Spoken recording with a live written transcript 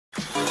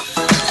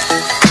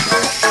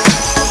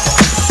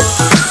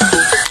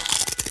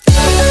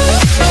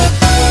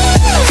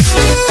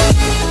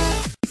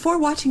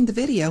watching the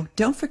video,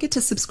 don't forget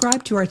to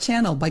subscribe to our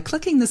channel by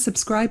clicking the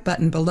subscribe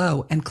button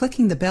below and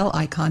clicking the bell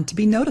icon to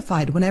be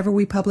notified whenever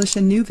we publish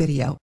a new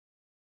video.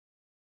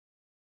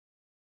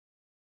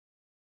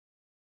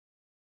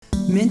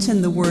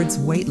 Mention the words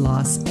weight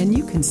loss and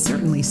you can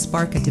certainly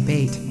spark a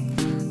debate.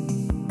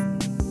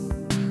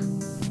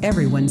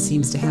 Everyone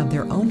seems to have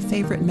their own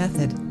favorite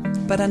method,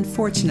 but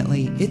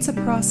unfortunately, it's a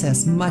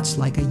process much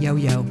like a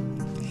yo-yo.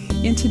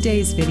 In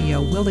today's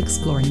video, we'll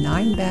explore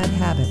 9 bad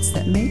habits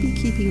that may be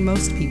keeping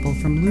most people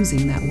from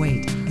losing that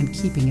weight and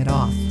keeping it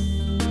off.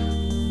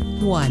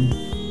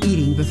 1.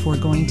 Eating before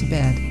going to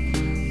bed.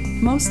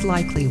 Most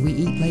likely we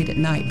eat late at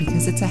night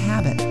because it's a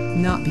habit,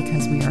 not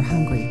because we are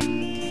hungry.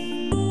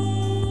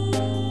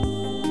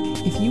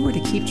 If you were to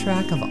keep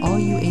track of all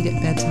you ate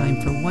at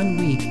bedtime for 1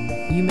 week,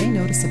 you may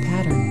notice a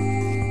pattern.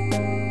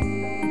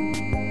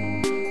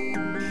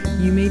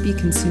 You may be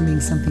consuming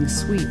something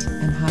sweet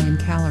and high in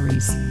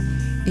calories.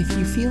 If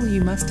you feel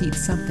you must eat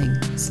something,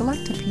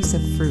 select a piece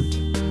of fruit.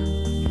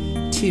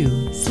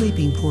 2.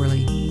 Sleeping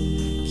poorly.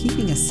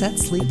 Keeping a set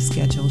sleep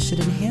schedule should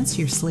enhance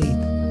your sleep.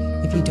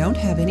 If you don't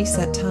have any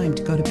set time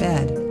to go to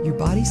bed, your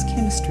body's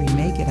chemistry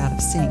may get out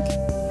of sync.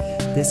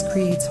 This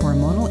creates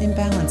hormonal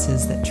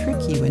imbalances that trick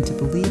you into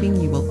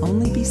believing you will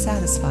only be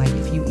satisfied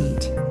if you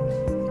eat.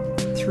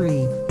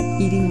 3.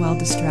 Eating while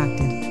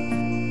distracted.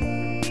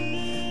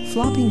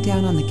 Flopping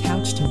down on the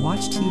couch to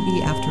watch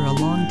TV after a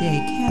long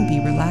day can be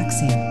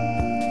relaxing.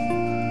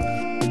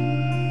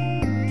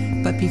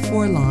 But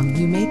before long,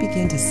 you may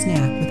begin to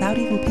snack without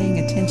even paying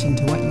attention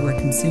to what you are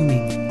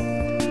consuming.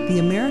 The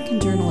American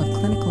Journal of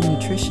Clinical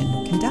Nutrition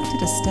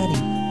conducted a study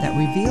that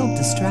revealed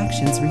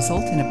distractions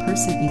result in a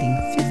person eating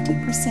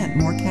 50%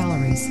 more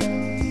calories.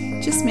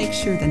 Just make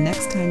sure the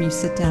next time you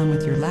sit down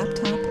with your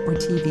laptop or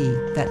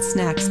TV that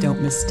snacks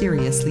don't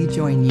mysteriously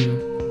join you.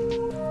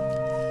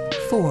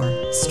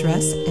 4.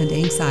 Stress and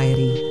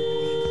anxiety.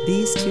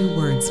 These 2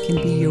 words can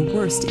be your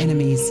worst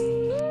enemies.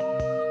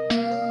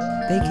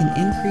 They can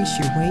increase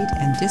your weight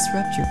and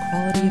disrupt your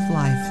quality of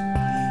life.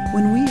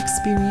 When we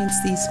experience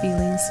these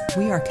feelings,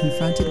 we are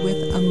confronted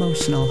with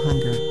emotional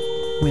hunger.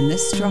 When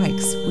this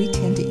strikes, we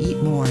tend to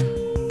eat more.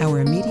 Our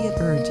immediate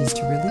urge is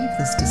to relieve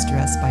this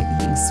distress by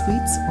eating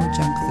sweets or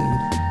junk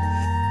food.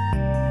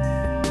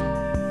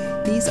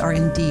 These are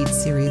indeed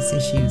serious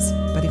issues,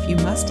 but if you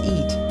must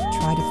eat,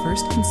 try to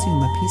first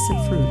consume a piece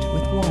of fruit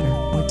with water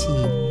or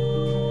tea.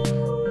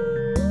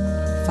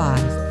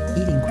 5.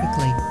 Eating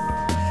quickly.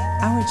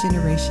 Our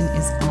generation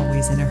is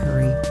always in a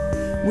hurry.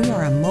 We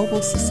are a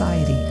mobile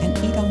society and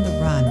eat on the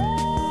run.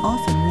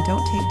 Often we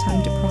don't take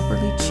time to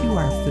properly chew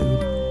our food.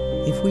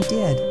 If we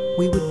did,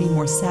 we would be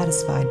more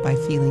satisfied by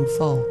feeling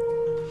full.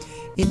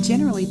 It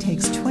generally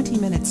takes 20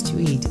 minutes to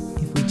eat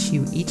if we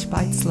chew each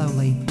bite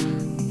slowly.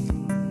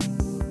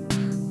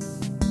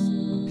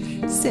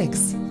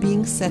 6.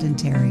 Being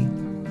sedentary.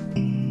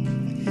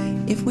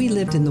 If we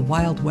lived in the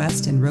Wild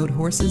West and rode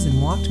horses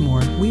and walked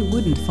more, we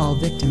wouldn't fall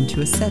victim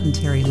to a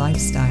sedentary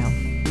lifestyle.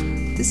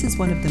 This is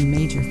one of the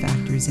major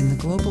factors in the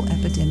global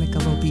epidemic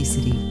of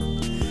obesity.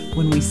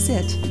 When we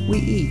sit, we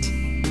eat.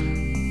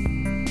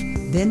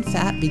 Then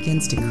fat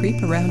begins to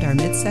creep around our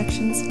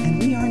midsections and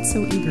we aren't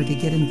so eager to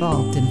get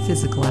involved in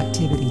physical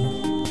activity.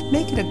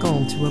 Make it a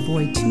goal to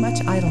avoid too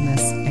much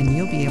idleness and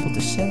you'll be able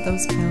to shed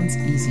those pounds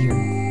easier.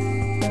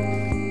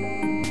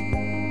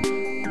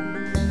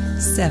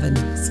 7.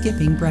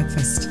 Skipping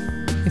breakfast.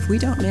 If we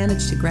don't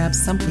manage to grab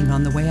something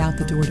on the way out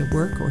the door to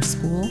work or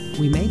school,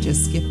 we may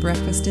just skip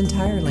breakfast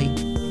entirely.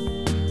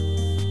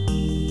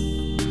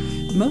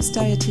 Most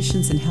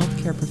dietitians and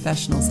healthcare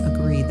professionals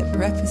agree that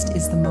breakfast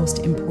is the most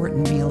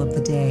important meal of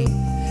the day.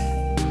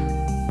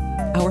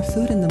 Our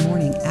food in the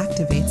morning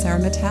activates our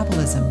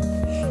metabolism,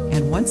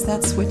 and once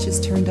that switch is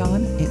turned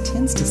on, it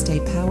tends to stay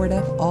powered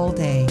up all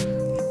day.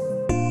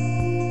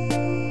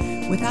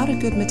 Without a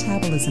good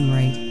metabolism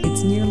rate,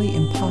 it's nearly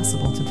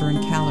impossible to burn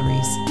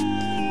calories.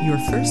 Your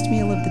first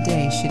meal of the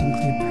day should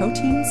include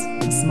proteins,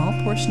 a small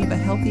portion of a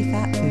healthy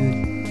fat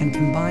food, and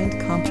combined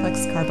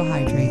complex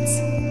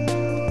carbohydrates.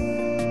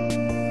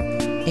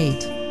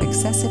 8.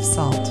 Excessive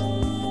salt.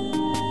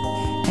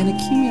 An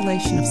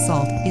accumulation of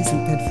salt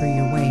isn't good for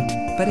your weight,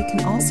 but it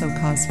can also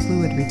cause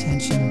fluid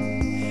retention.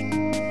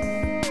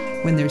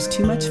 When there's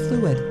too much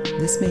fluid,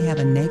 this may have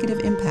a negative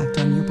impact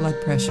on your blood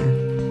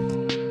pressure.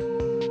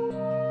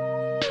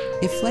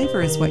 If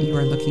flavor is what you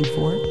are looking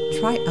for,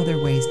 try other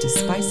ways to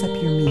spice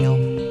up your meal.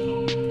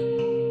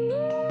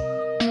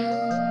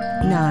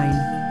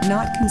 9.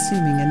 Not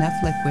consuming enough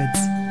liquids.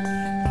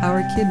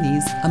 Our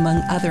kidneys,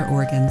 among other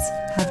organs,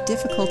 have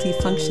difficulty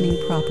functioning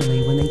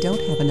properly when they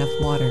don't have enough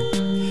water.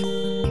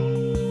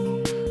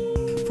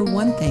 For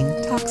one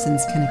thing,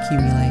 toxins can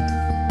accumulate.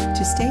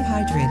 To stay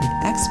hydrated,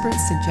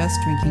 experts suggest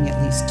drinking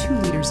at least 2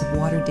 liters of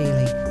water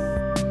daily.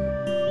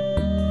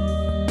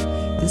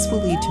 This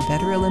will lead to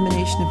better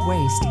elimination of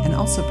waste and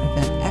also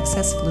prevent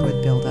excess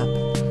fluid buildup.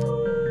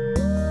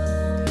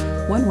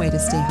 One way to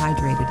stay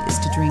hydrated is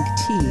to drink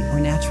tea or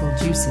natural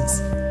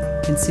juices.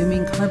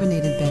 Consuming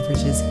carbonated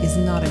beverages is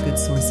not a good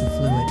source of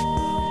fluid.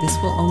 This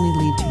will only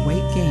lead to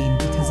weight gain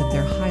because of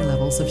their high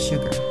levels of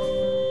sugar.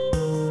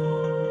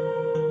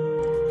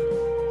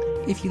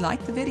 If you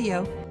like the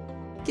video,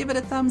 give it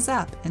a thumbs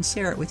up and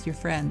share it with your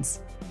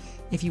friends.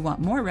 If you want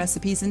more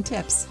recipes and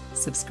tips,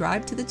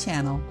 subscribe to the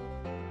channel